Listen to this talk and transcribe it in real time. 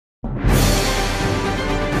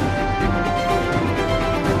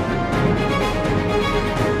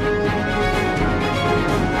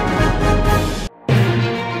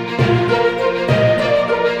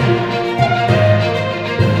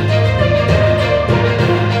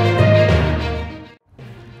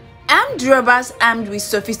Armed robbers armed with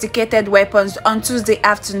sophisticated weapons on Tuesday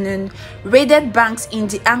afternoon raided banks in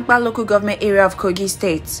the Ankpa local government area of Kogi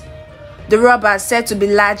State. The robbers, said to be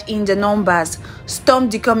large in the numbers,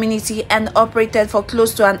 stormed the community and operated for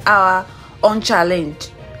close to an hour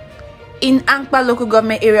unchallenged. In Ankpa local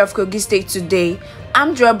government area of Kogi State today,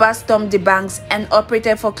 armed robbers stormed the banks and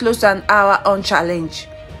operated for close to an hour unchallenged.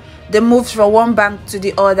 They moved from one bank to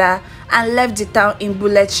the other and left the town in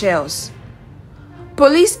bullet shells.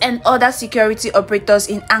 Police and other security operators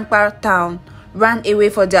in Ankpa town ran away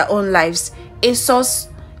for their own lives, a source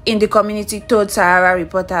in the community told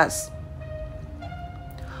SaharaReporters.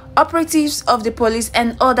 Operatives of the police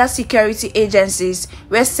and other security agencies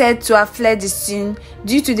were said to have fled the scene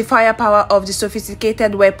due to the firepower of the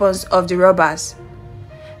sophisticated weapons of the robbers.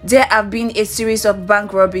 There have been a series of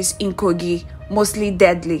bank robberies in Kogi, mostly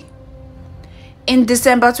deadly. In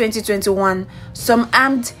December 2021, some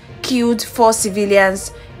armed killed 4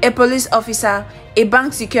 civilians, a police officer, a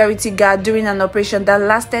bank security guard during an operation that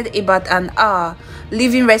lasted about an hour,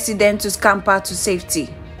 leaving residents to scamper to safety.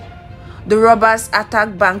 The robbers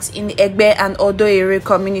attacked banks in Egbe and Odo-Ere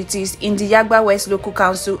communities in the Yagba West Local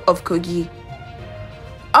Council of Kogi.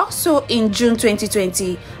 Also in June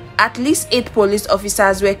 2020, at least 8 police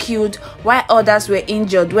officers were killed while others were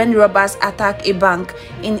injured when robbers attacked a bank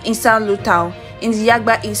in Isanlu town in the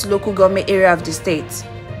Yagba East local government area of the state.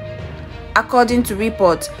 According to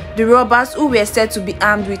reports, the robbers, who were said to be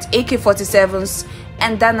armed with AK-47s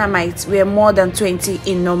and dynamite, were more than 20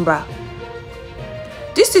 in number.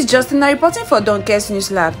 This is Justina reporting for Donke's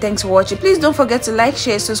News Lab. Thanks for watching. Please don't forget to like,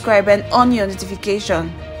 share, subscribe and on your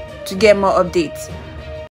notification to get more updates.